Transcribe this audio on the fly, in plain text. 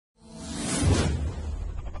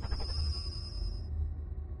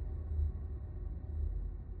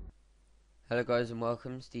Hello guys and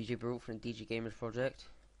welcome to DJBROAD from the DJGamers project,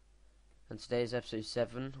 and today is episode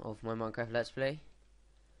 7 of my Minecraft Let's Play.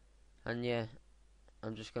 And yeah,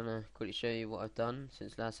 I'm just gonna quickly show you what I've done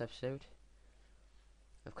since last episode.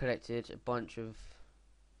 I've collected a bunch of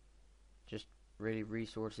just really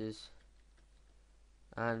resources,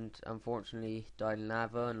 and unfortunately died in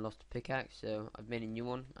lava and lost a pickaxe, so I've made a new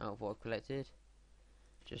one out of what I've collected.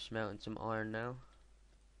 Just smelting some iron now.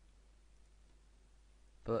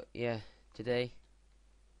 But yeah, today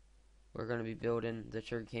we're going to be building the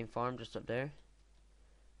sugarcane farm just up there.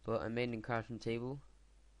 But I made an crafting table,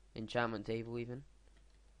 enchantment table even.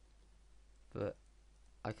 But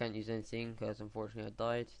I can't use anything because unfortunately I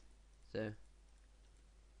died. So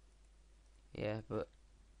yeah, but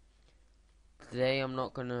today I'm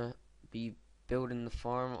not going to be building the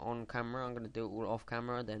farm on camera. I'm going to do it all off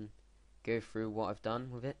camera, then go through what I've done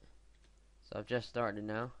with it. So I've just started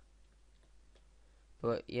now.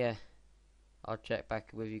 But yeah, I'll check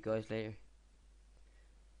back with you guys later.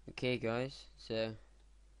 Okay guys, so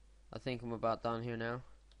I think I'm about done here now.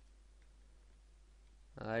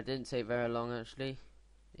 It didn't take very long actually.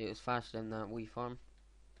 It was faster than that wee farm.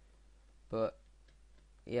 But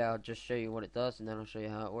yeah, I'll just show you what it does and then I'll show you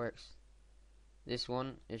how it works. This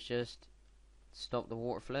one is just stop the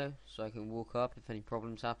water flow so I can walk up if any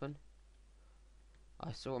problems happen.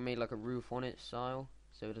 I sort of made like a roof on it style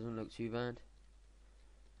so it doesn't look too bad.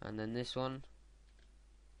 And then this one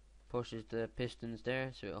pushes the pistons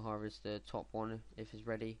there so it'll harvest the top one if it's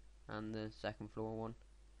ready and the second floor one.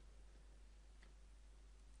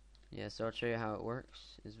 Yeah, so I'll show you how it works.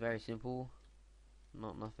 It's very simple,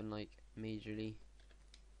 not nothing like majorly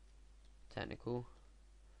technical.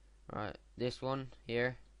 Right, this one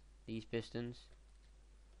here, these pistons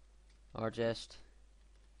are just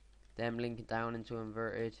them linking down into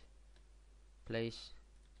inverted place.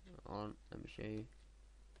 Let me show you.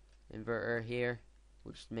 Inverter here,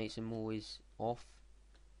 which makes them always off.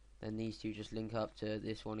 Then these two just link up to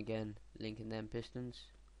this one again, linking them pistons.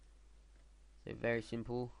 So very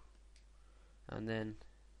simple. And then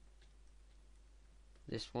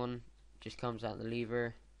this one just comes out the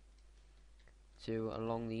lever to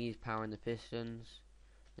along these powering the pistons,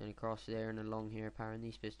 then across there and along here powering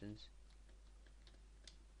these pistons.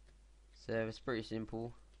 So it's pretty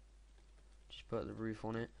simple. Just put the roof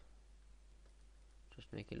on it, just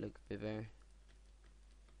make it look a bit better.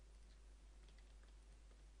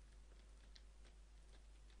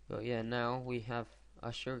 But yeah, now we have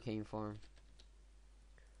a sugarcane farm,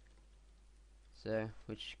 so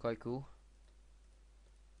which is quite cool.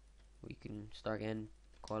 We can start getting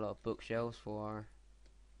quite a lot of bookshelves for our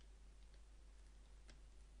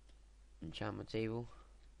enchantment table.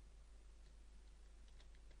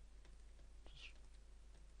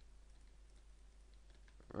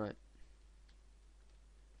 Right.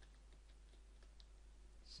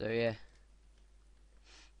 So yeah,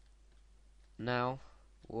 now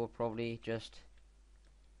we'll probably just,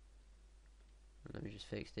 let me just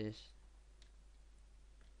fix this.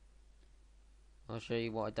 I'll show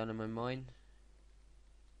you what I've done in my mine.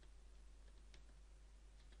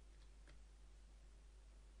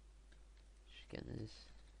 Just getting this.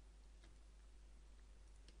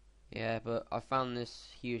 Yeah, but I found this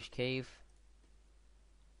huge cave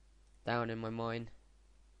down in my mine,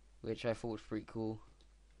 which I thought was pretty cool.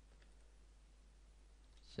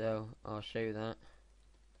 So I'll show you that.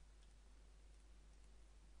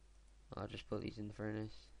 I'll just put these in the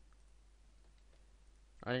furnace.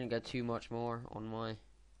 I didn't get too much more on my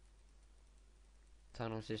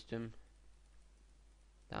tunnel system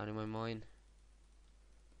down in my mine.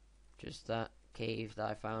 Just that cave that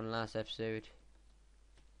I found last episode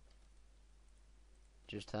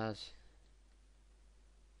just has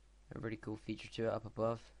a really cool feature to it up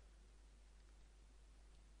above.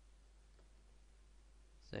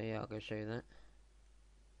 So yeah, I'll go show you that.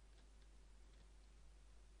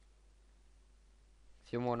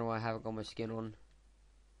 If you're wondering why I haven't got my skin on,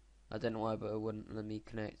 I don't know why, but it wouldn't let me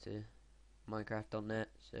connect to Minecraft.net,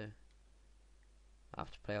 so I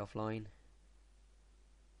have to play offline.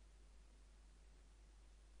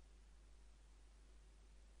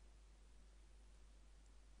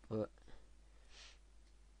 But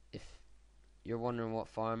if you're wondering what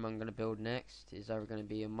farm I'm going to build next, is either going to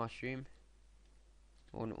be a mushroom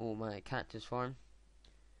or an automatic cactus farm.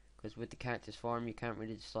 Because with the cactus farm you can't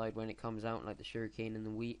really decide when it comes out, like the sugarcane and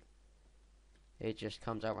the wheat. It just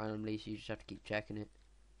comes out randomly, so you just have to keep checking it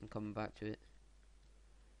and coming back to it.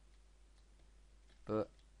 But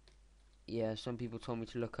yeah, some people told me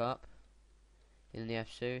to look up in the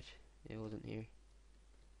episode, it wasn't here,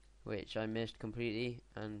 which I missed completely,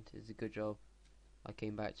 and it's a good job I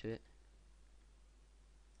came back to it.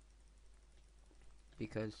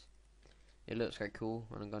 because it looks quite cool,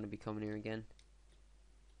 and I'm going to be coming here again.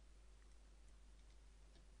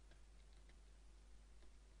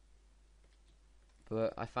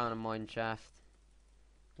 But I found a mine shaft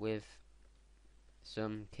with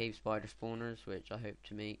some cave spider spawners, which I hope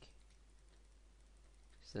to make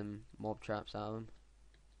some mob traps out of them.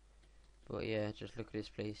 But yeah, just look at this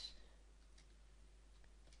place.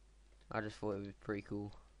 I just thought it was pretty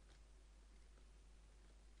cool.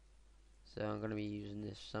 So I'm going to be using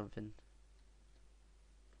this for something.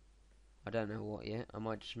 I don't know what yet. I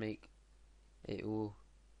might just make it all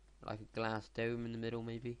like a glass dome in the middle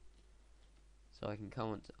maybe. So I can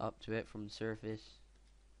come up to it from the surface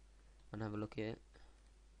and have a look at it.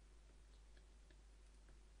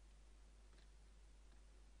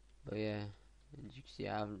 But yeah, as you can see,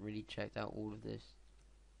 I haven't really checked out all of this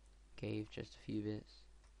cave, just a few bits.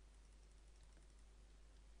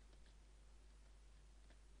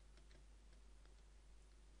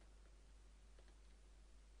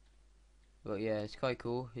 But yeah, it's quite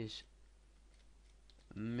cool. It's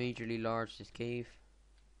majorly large, this cave.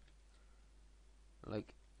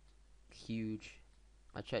 Like, huge.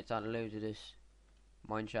 I checked out loads of this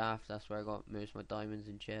mine shaft. That's where I got most of my diamonds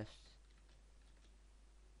and chests.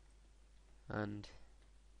 And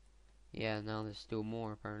yeah, now there's still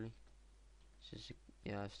more apparently. It's just,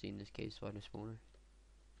 yeah, I've seen this cave spider spawner.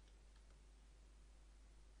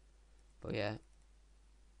 But yeah,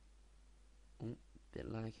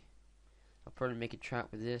 bit lag. I'll probably make a trap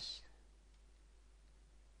with this.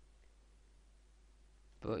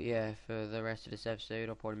 But yeah, for the rest of this episode,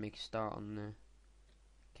 I'll probably make a start on the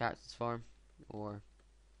cactus farm or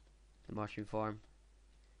the mushroom farm.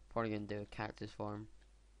 Probably gonna do a cactus farm.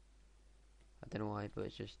 I don't know why, but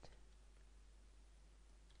it's just.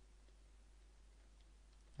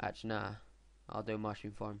 Actually, nah. I'll do a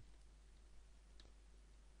mushroom farm.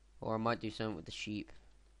 Or I might do something with the sheep.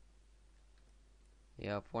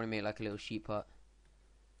 Yeah, I'll probably make like a little sheep hut.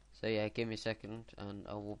 So yeah, give me a second and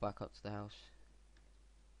I'll walk back up to the house.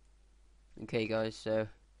 Okay guys, so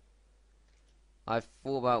I've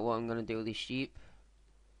thought about what I'm going to do with these sheep.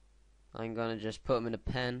 I'm going to just put them in a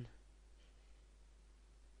pen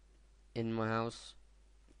in my house.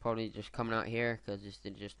 Probably just coming out here because it's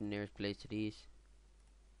just the nearest place to these.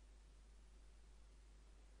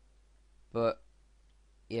 But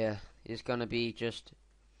yeah, it's going to be just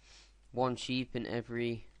one sheep in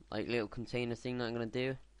every like little container thing that I'm going to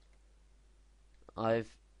do. I've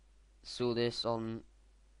saw this on,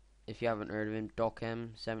 if you haven't heard of him, Doc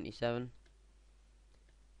M77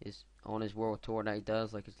 is on his world tour that he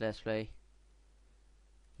does, like his Let's Play.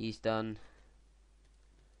 He's done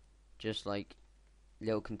just like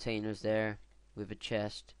little containers there with a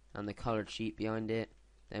chest and the coloured sheet behind it.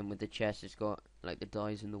 Then with the chest it's got like the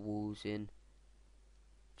dyes and the wools in,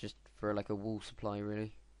 just for like a wool supply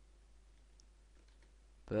really.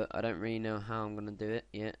 But I don't really know how I'm gonna do it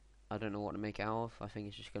yet. I don't know what to make it out of. I think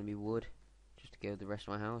it's just gonna be wood, just to go with the rest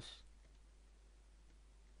of my house.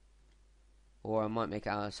 Or I might make it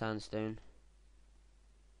out of sandstone.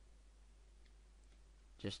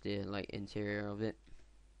 Just the like interior of it.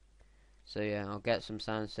 So yeah, I'll get some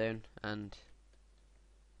sandstone and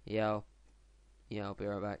yeah, I'll be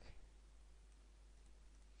right back.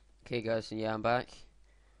 Okay guys, so yeah, I'm back.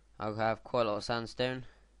 I'll have quite a lot of sandstone.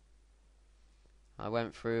 I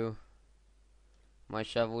went through my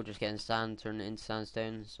shovel just getting sand, turning it into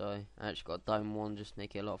sandstone, so I actually got diamond one just to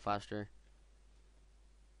make it a lot faster.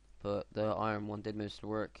 But the iron one did most of the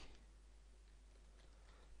work.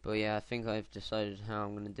 But yeah, I think I've decided how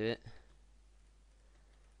I'm going to do it.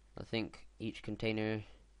 I think each container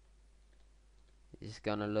is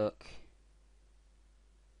going to look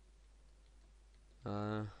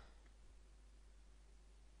I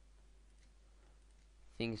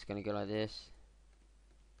think it's going to go like this.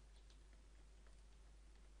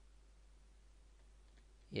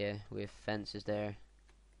 Yeah, with fences there.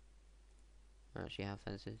 I actually have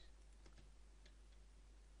fences.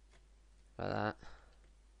 Like that.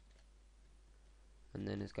 And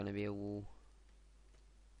then there's going to be a wall.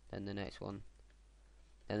 Then the next one.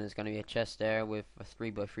 Then there's going to be a chest there with a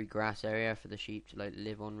 3x3 grass area for the sheep to like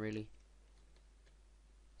live on really.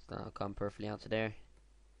 So that'll come perfectly out to there.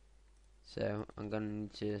 So I'm going to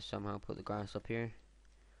need to somehow put the grass up here,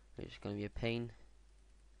 which is going to be a pain.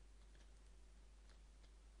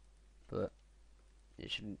 But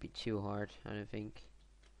it shouldn't be too hard, I don't think.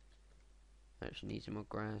 I actually need some more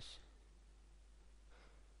grass.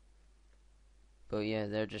 But yeah,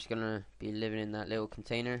 they're just gonna be living in that little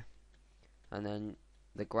container, and then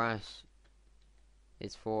the grass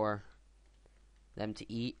is for them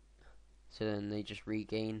to eat, so then they just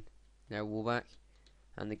regain their wool back.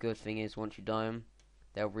 And the good thing is, once you dye them,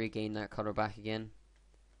 they'll regain that color back again,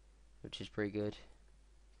 which is pretty good.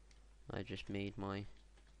 I just made my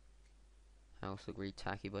house look really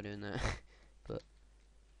tacky by doing that. But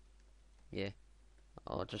yeah,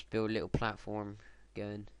 I'll just build a little platform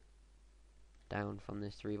going down from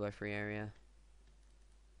this 3x3 area.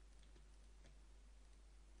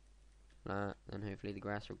 Like that, and hopefully the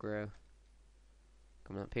grass will grow.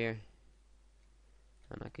 Coming up here,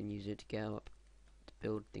 and I can use it to get up to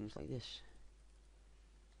build things like this.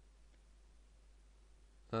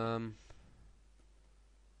 I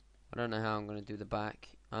don't know how I'm gonna do the back.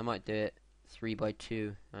 I might do it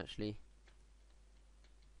 3x2 actually,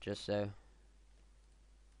 just so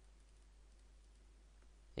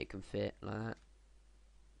it can fit like that.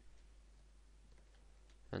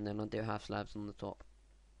 And then I'll do half slabs on the top.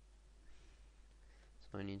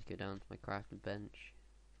 So I need to go down to my crafting bench.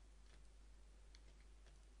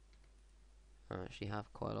 I actually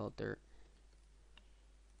have quite a lot of dirt.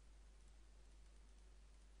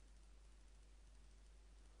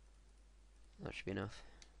 That should be enough.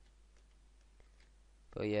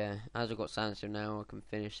 But yeah, as I've got sandstone now, I can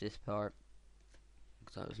finish this part,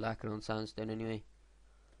 because I was lacking on sandstone anyway.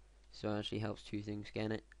 So it actually helps two things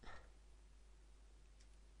getting it.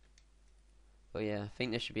 But yeah, I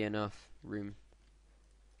think there should be enough room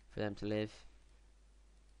for them to live.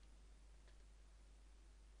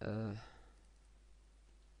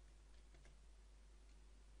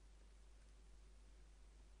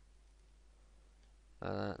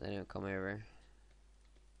 They don't come over.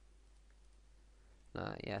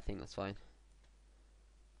 Yeah, I think that's fine.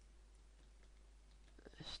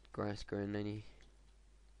 Just grass growing any.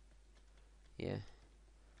 Yeah.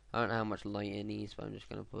 I don't know how much light it needs, but I'm just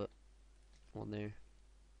gonna put one there.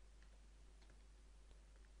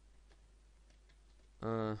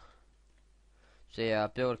 So yeah, I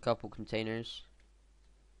built a couple containers,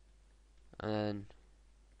 and then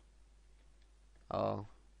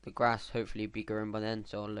the grass hopefully be growing by then,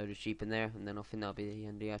 so I'll load a sheep in there, and then I think that'll be the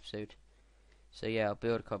end of the episode. So yeah, I'll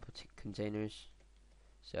build a couple containers,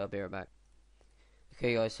 so I'll be right back.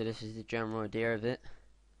 Okay guys, so this is the general idea of it.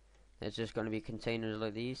 There's just going to be containers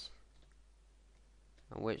like these,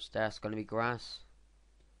 on which that's going to be grass,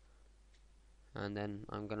 and then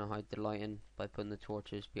I'm going to hide the lighting by putting the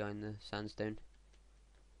torches behind the sandstone.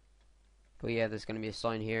 But yeah, there's going to be a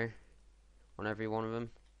sign here on every one of them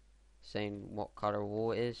saying what color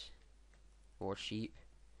wool it is, or sheep,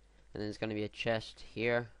 and then there's going to be a chest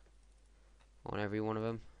here on every one of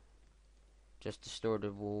them, just to store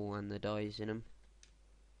the wool and the dyes in them.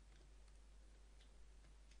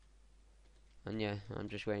 And yeah, I'm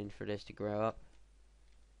just waiting for this to grow up.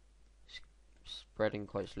 Spreading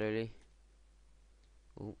quite slowly.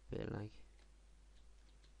 Oh, bit of lag.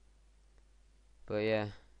 But yeah,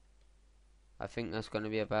 I think that's going to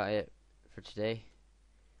be about it for today.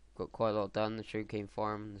 Got quite a lot done. The sugarcane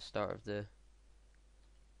farm, the start of the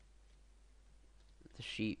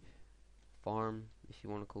sheep farm, if you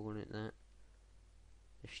want to call it that.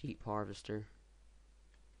 The sheep harvester.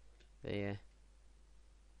 But yeah.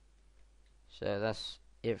 So that's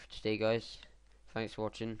it for today guys. Thanks for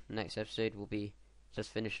watching. Next episode will be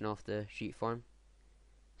just finishing off the sheep farm.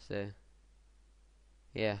 So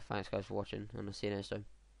yeah, thanks guys for watching, and I'll see you next time.